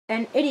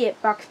an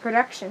Idiot Box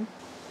production.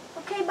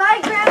 Okay, bye,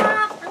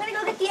 Grandma. I'm gonna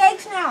go get the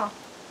eggs now.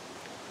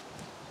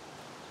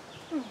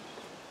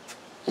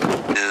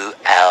 2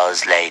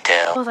 hours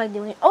later. What was I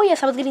doing? Oh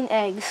yes, I was getting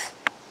eggs.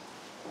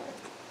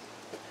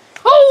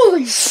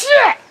 Holy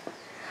shit!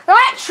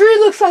 That tree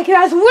looks like it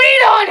has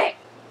weed on it!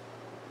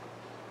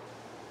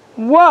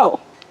 Whoa,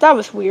 that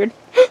was weird.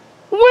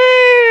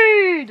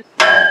 Weed!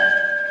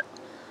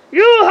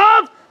 You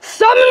have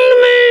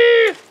summoned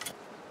me!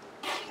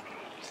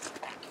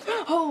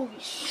 Holy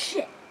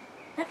shit!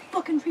 That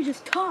fucking tree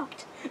just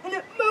talked, and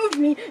it moved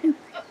me, and...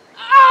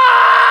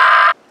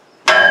 Ah!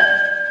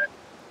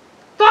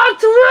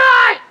 That's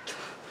right!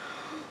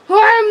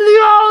 I'm the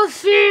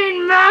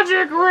all-seeing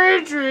magic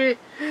weed tree,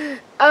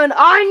 and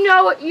I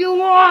know what you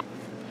want.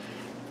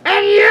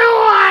 And you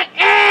want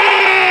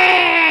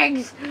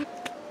eggs!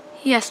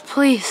 Yes,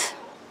 please.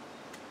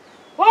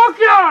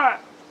 Okay! I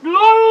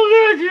will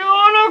lead you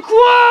on a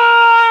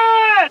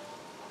quest!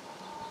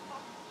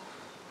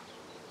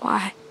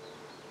 Why?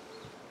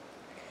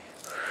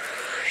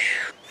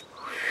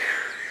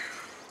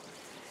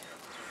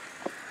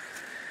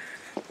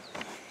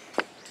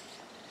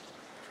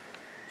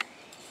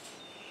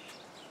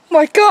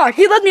 My God,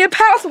 he led me a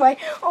pathway!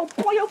 Oh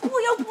boy, oh boy,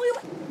 oh boy!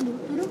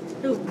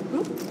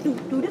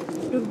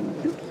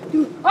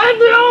 I'm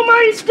the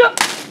almighty stuff!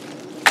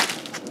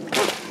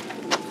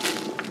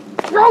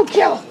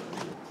 Roadkill!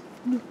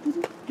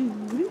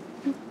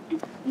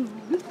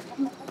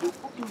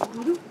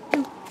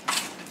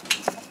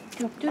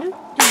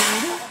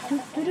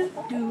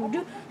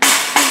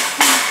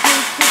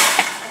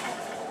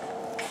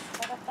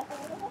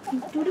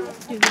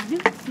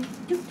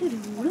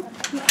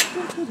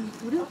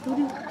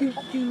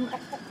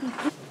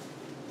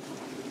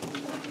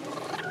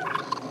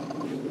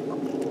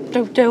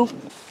 Do.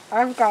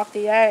 I've got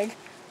the egg.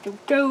 Do.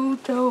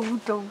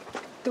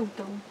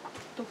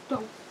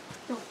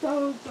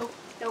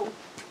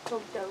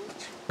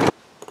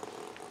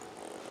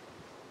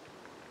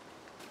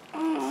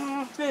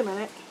 Wait a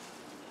minute.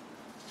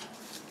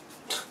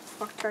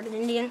 Fuck-tarded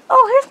Indian.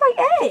 Oh, here's my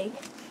egg.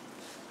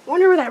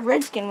 Wonder where that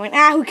redskin went.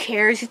 Ah, who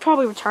cares? He's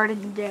probably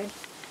retarded and dead.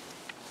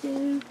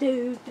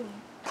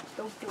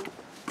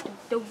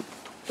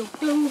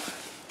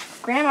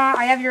 Grandma,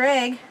 I have your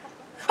egg.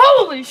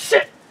 Holy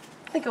shit!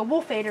 Like a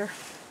wolf ate her.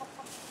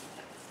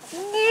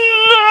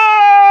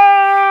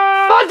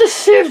 God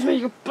deceived me,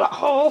 you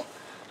butthole!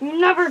 You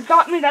never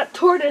got me that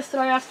tortoise that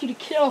I asked you to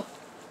kill.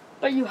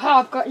 But you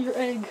have got your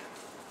egg.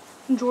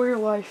 Enjoy your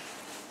life.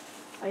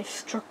 I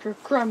struck your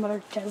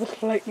grandmother dead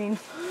with lightning.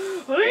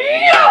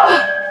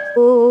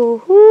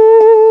 Ooh.